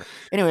Twitter.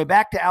 Anyway,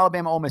 back to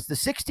Alabama, Ole Miss. The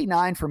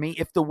 69 for me,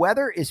 if the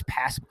weather is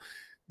passable.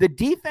 The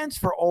defense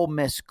for Ole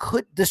Miss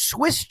the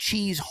Swiss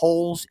cheese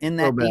holes in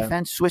that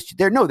defense.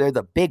 They're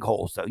the big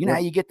holes though. You know how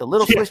you get the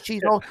little Swiss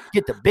cheese holes,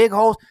 get the big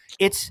holes.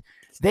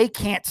 They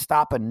can't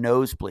stop a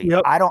nosebleed.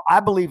 Yep. I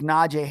believe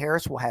Najee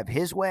Harris will have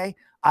his way.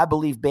 I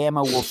believe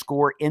Bama will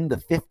score in the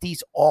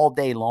 50s all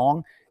day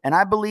long. And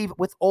I believe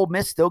with Ole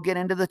Miss, they'll get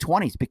into the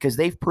 20s because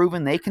they've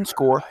proven they can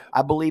score.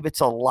 I believe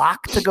it's a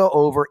lock to go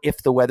over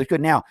if the weather's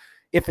good. Now,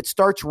 if it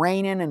starts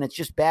raining and it's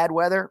just bad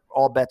weather,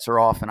 all bets are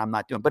off and I'm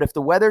not doing. But if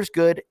the weather's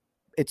good,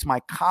 it's my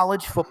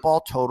college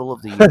football total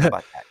of the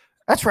year.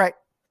 That's right.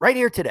 Right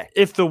here today.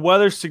 If the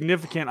weather's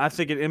significant, I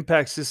think it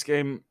impacts this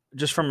game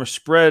just from a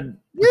spread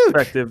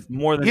perspective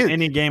more than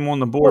any game on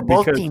the board.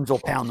 Both teams will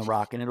pound the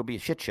rock and it'll be a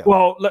shit show.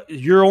 Well,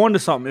 you're on to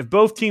something. If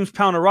both teams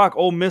pound the rock,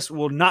 Ole Miss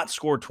will not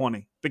score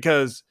 20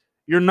 because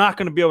you're not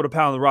going to be able to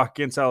pound the rock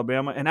against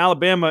Alabama. And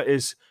Alabama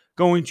is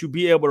going to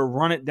be able to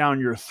run it down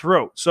your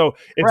throat. So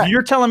if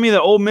you're telling me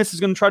that Ole Miss is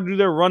going to try to do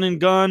their run and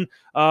gun,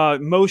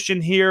 motion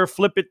here,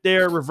 flip it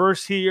there,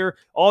 reverse here,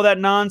 all that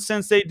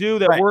nonsense they do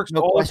that works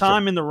the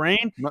time in the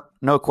rain.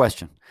 No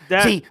question.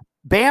 See,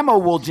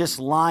 Bama will just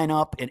line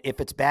up, and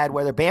if it's bad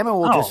weather, Bama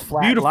will just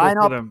flat line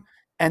up,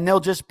 and they'll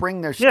just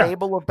bring their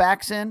stable of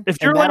backs in. If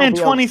you're laying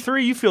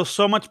 23, you feel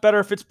so much better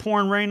if it's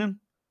pouring raining.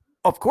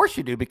 Of course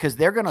you do, because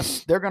they're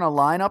gonna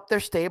line up their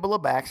stable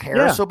of backs.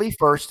 Harris will be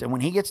first, and when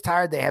he gets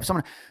tired, they have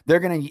someone. They're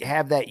gonna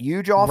have that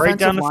huge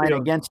offensive line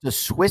against the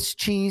Swiss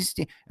cheese,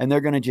 and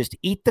they're gonna just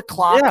eat the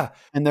clock.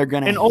 And they're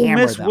gonna. And Ole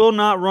Miss will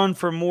not run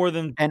for more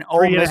than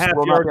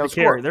 3.5 yards a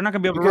carry. They're not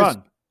gonna be able to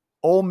run.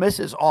 Ole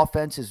Miss's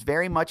offense is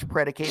very much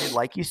predicated,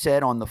 like you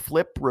said, on the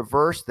flip,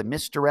 reverse, the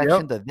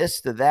misdirection, the this,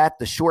 the that,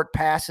 the short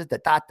passes, the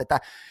dot, the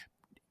dot.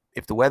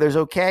 If the weather's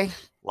okay,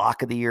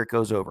 lock of the year, it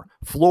goes over.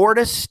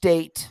 Florida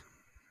State.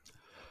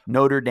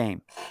 Notre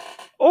Dame.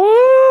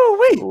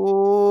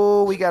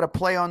 Oh, we got to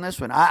play on this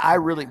one.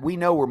 We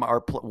know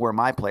where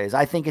my play is.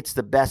 I think it's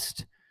the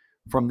best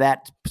from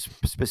that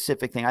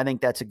specific thing. I think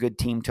that's a good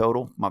team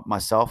total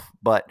myself.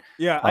 But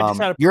I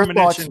just had a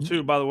premonition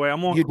too. By the way,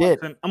 I'm on. You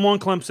Clemson. did. I'm on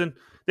Clemson.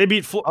 They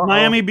beat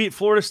Miami. Beat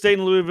Florida State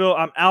and Louisville.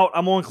 I'm out.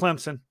 I'm on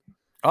Clemson.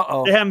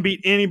 They haven't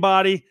beat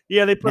anybody.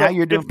 Yeah, they put up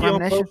 50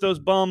 on both those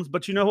bums.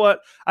 But you know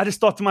what? I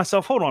just thought to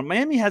myself, hold on.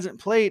 Miami hasn't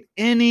played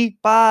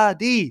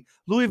anybody.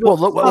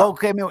 Louisville.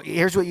 Okay.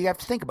 Here's what you have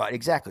to think about.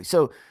 Exactly.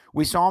 So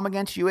we saw them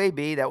against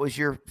UAB. That was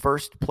your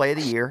first play of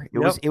the year.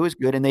 It was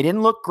good. And they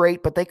didn't look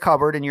great, but they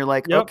covered. And you're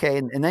like, okay.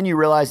 And then you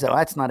realize that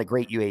that's not a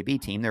great UAB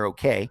team. They're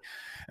okay.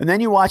 And then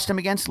you watched them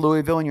against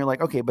Louisville, and you're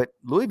like, okay, but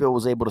Louisville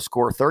was able to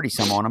score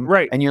 30-some on them.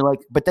 Right. And you're like,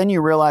 but then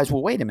you realize,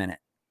 well, wait a minute.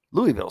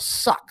 Louisville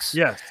sucks.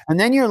 Yes. And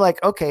then you're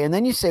like, okay. And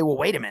then you say, well,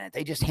 wait a minute.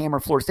 They just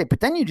hammered Florida State. But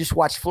then you just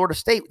watch Florida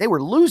State. They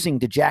were losing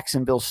to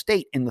Jacksonville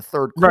State in the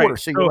third quarter. Right.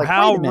 So you're like,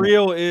 how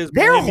real is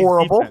they're Miami's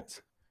horrible.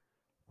 Defense?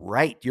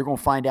 right. You're going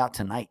to find out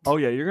tonight. Oh,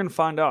 yeah, you're going to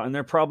find out, and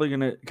they're probably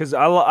going to – because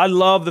I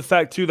love the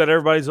fact, too, that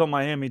everybody's on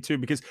Miami, too,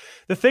 because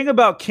the thing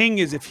about King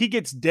is if he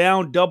gets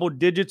down double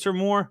digits or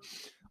more,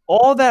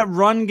 all that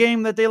run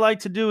game that they like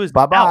to do is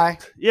bye-bye.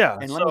 out. Yeah.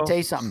 And let me tell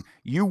you something.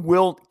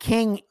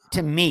 King,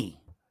 to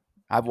me,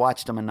 I've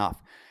watched him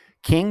enough.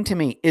 King, to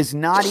me, is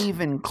not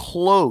even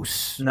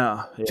close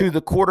to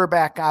the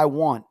quarterback I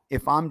want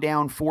if I'm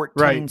down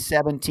 14,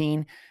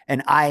 17,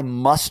 and I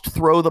must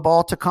throw the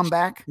ball to come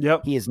back.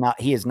 Yep. He is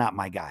not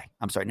my guy.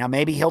 I'm sorry. Now,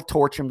 maybe he'll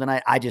torch him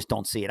tonight. I just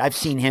don't see it. I've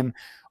seen him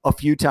a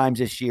few times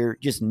this year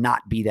just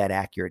not be that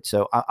accurate,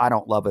 so I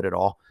don't love it at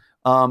all.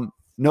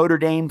 Notre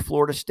Dame,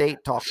 Florida State,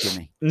 talk to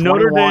me.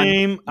 Notre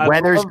Dame.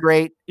 Weather's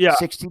great. Yeah.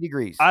 60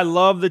 degrees. I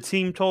love the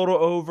team total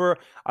over.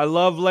 I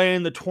love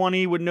laying the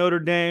 20 with Notre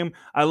Dame.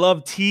 I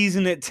love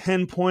teasing at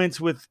 10 points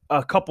with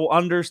a couple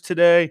unders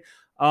today.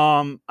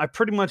 I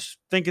pretty much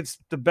think it's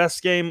the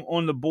best game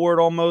on the board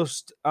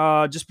almost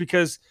just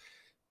because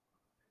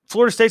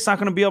Florida State's not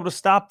going to be able to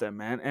stop them,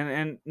 man.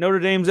 And Notre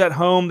Dame's at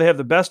home. They have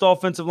the best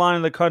offensive line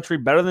in the country,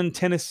 better than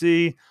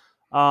Tennessee.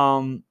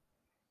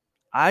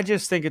 I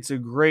just think it's a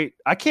great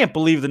 – I can't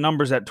believe the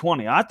number's at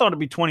 20. I thought it'd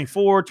be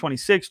 24,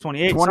 26,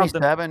 28,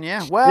 27, something.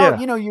 yeah.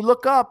 Well, you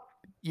look up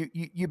 –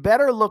 you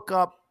better look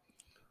up,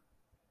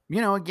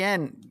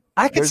 again.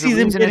 I could see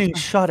them getting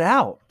shut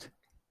out.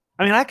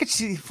 I mean, I could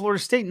see Florida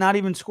State not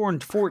even scoring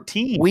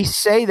 14. We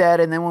say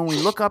that, and then when we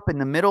look up in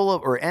the middle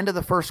of or end of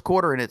the first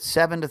quarter and it's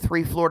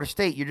 7-3 Florida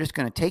State, you're just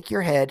going to take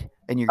your head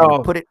and you're going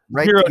to put it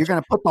right. You're going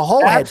to put the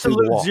whole head through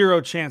the wall.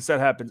 Zero chance that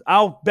happens.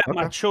 I'll bet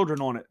my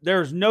children on it.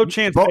 There's no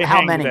chance.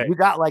 How many? Today. You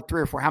got like 3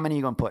 or 4. How many are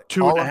you going to put?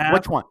 2.5.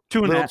 Which one?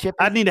 2.5. Chippy?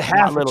 I need a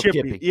half of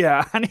Chippy.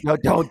 Yeah. No,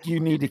 don't.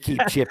 You need to keep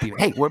Chippy.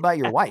 Hey, what about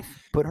your wife?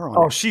 Put her on.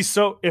 Oh, she's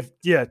so.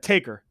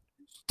 Take her.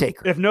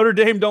 Take her. If Notre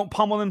Dame don't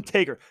pummel them,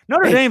 take her.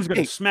 Notre Dame's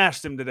going to smash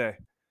them today.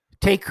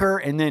 Take her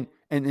and then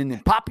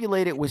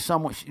populate it with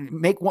someone.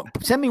 Make one.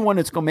 Send me one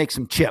that's gonna make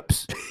some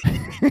chips.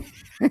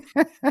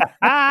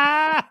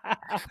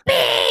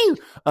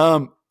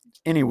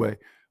 Anyway,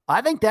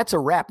 I think that's a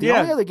wrap. The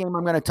only other game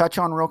I'm going to touch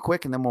on real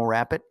quick, and then we'll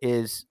wrap it.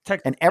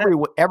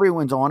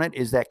 Everyone's on it.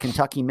 Is that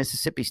Kentucky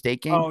Mississippi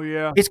State game? Oh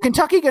yeah. Is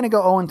Kentucky going to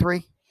go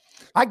 0-3?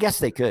 I guess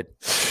they could.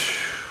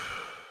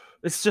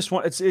 It's just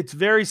one. It's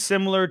very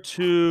similar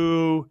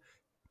to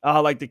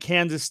like the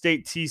Kansas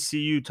State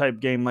TCU type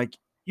game. Like.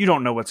 You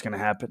don't know what's going to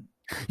happen.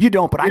 You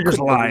don't, but I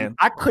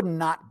could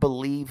not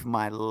believe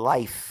my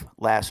life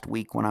last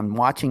week when I'm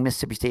watching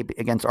Mississippi State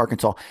against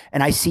Arkansas,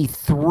 and I see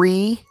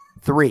three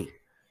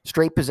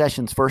straight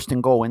possessions, first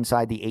and goal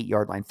inside the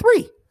 8-yard line.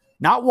 3,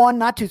 not 1,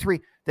 not 2,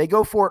 3. They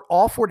go for it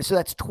all 40. So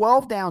that's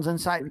 12 downs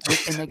inside,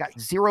 and they got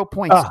 0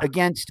 points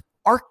against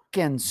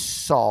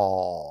Arkansas.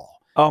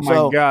 Oh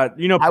my God!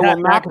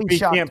 Pat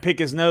McAfee can't pick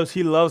his nose.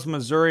 He loves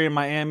Missouri and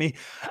Miami.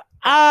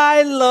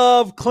 I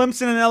love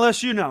Clemson and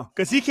LSU now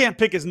because he can't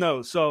pick his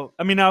nose. So,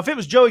 I mean, now if it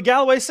was Joey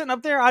Galloway sitting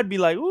up there, I'd be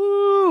like,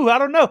 ooh, I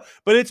don't know.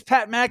 But it's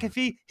Pat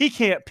McAfee. He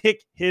can't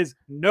pick his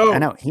nose. I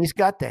know. He's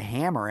got the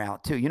hammer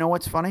out, too. You know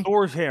what's funny?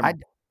 Thor's hammer.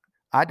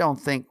 I don't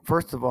think,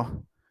 first of all,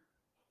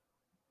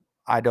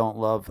 I don't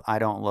love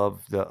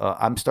the.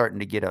 I'm starting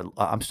to get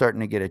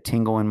a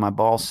tingle in my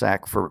ball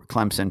sack for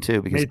Clemson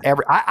too because I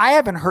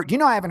haven't heard.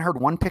 I haven't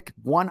heard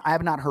I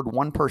have not heard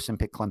one person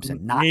pick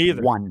Clemson. Not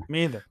one.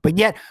 Me either. But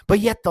yet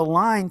the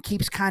line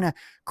keeps kind of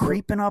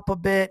creeping up a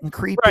bit and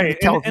creeping. Right.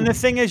 And the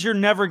thing is, you're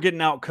never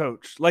getting out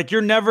coached. Like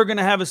you're never going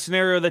to have a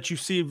scenario that you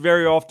see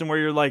very often where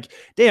you're like,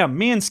 damn,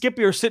 me and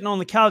Skippy are sitting on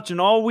the couch and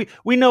all we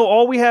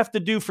have to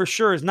do for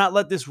sure is not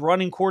let this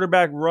running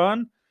quarterback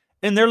run.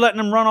 And they're letting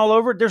him run all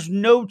over. There's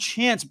no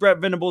chance Brett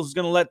Venables is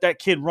going to let that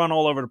kid run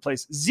all over the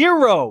place.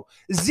 Zero.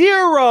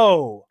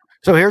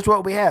 So here's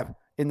what we have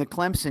in the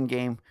Clemson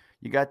game.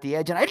 You got the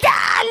edge, and this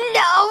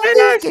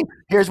game.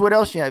 Here's what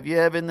else you have. You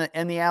have in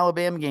the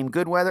Alabama game,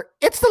 good weather.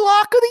 It's the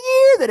lock of the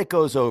year that it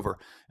goes over,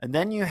 and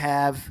then you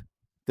have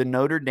the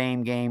Notre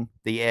Dame game.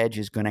 The edge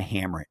is going to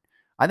hammer it.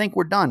 I think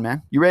we're done,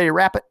 man. You ready to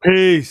wrap it?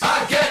 Peace.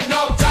 I get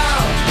knocked down,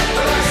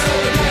 but I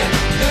still again.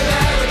 You're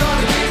never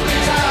gonna keep me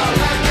down.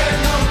 I get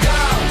knocked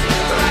down,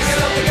 but I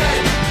get up again.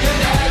 You're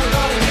never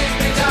gonna keep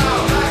me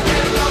down. I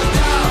get knocked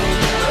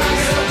down, but I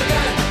get up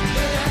again.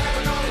 You're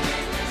never gonna keep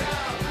me down.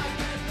 I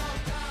get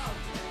knocked down,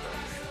 but I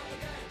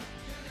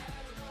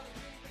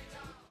get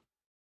up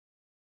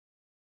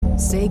again.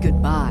 Say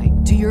goodbye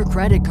to your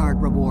credit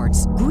card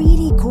rewards.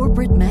 Greedy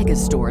corporate mega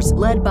stores,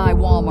 led by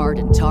Walmart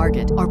and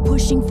Target, are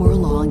pushing for a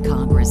law in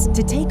Congress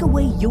to take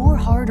away your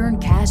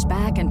hard-earned cash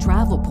back and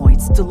travel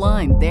points to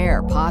line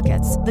their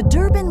pockets. The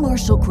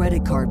Durbin-Marshall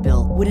credit card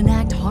bill would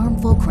enact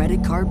harmful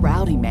credit card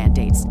routing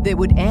mandates that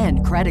would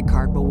end credit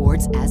card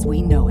rewards as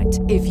we know it.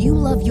 If you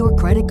love your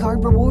credit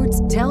card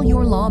rewards, tell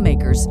your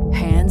lawmakers,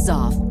 hands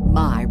off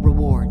my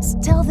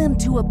rewards. Tell them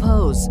to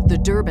oppose the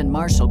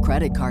Durbin-Marshall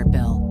credit card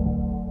bill.